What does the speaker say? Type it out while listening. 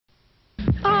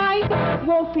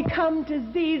won't become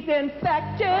disease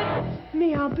infected.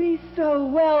 Me, I'll be so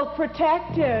well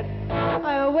protected.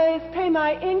 I always pay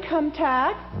my income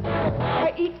tax.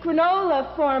 I eat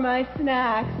granola for my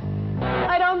snacks.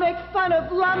 I don't make fun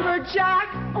of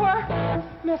lumberjacks or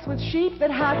mess with sheep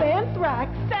that have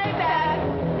anthrax. Say that.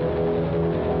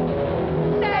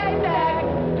 Say that.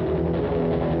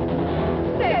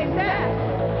 Say that.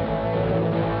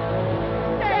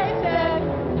 Say that.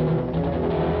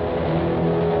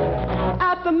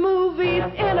 At the movies,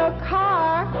 in a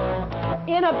car,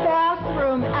 in a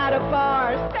bathroom, at a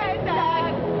bar. Say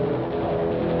that.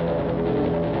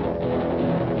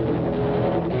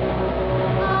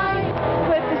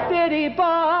 City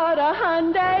bought a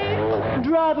Hyundai,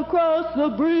 drive across the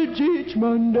bridge each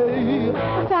Monday.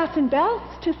 Fasten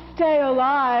belts to stay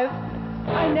alive.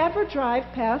 I never drive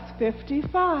past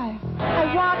 55.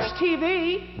 I watch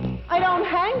TV. I don't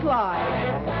hang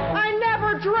glide. I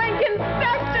never drink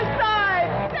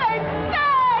insecticide. Say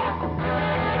sex!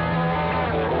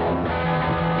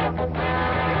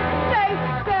 Say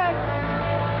sex!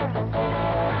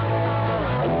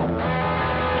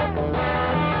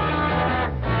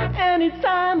 Any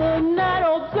time of night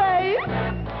or day,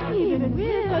 even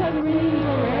with a green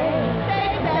beret. Say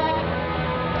that.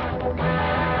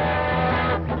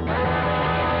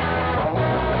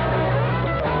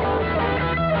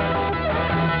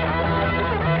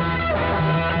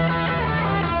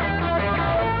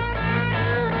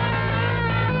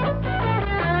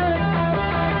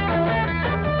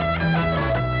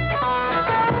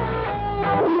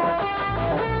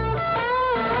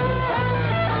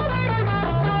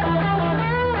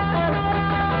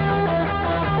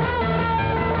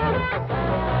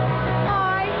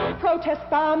 Protest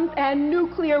bombs and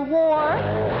nuclear war.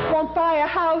 Won't buy a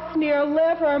house near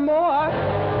Livermore.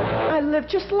 I live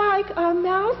just like a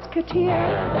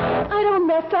mouseketeer. I don't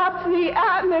mess up the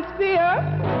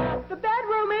atmosphere. The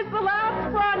bedroom is the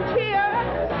last frontier.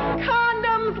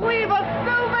 Condoms leave a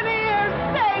souvenir.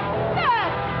 Say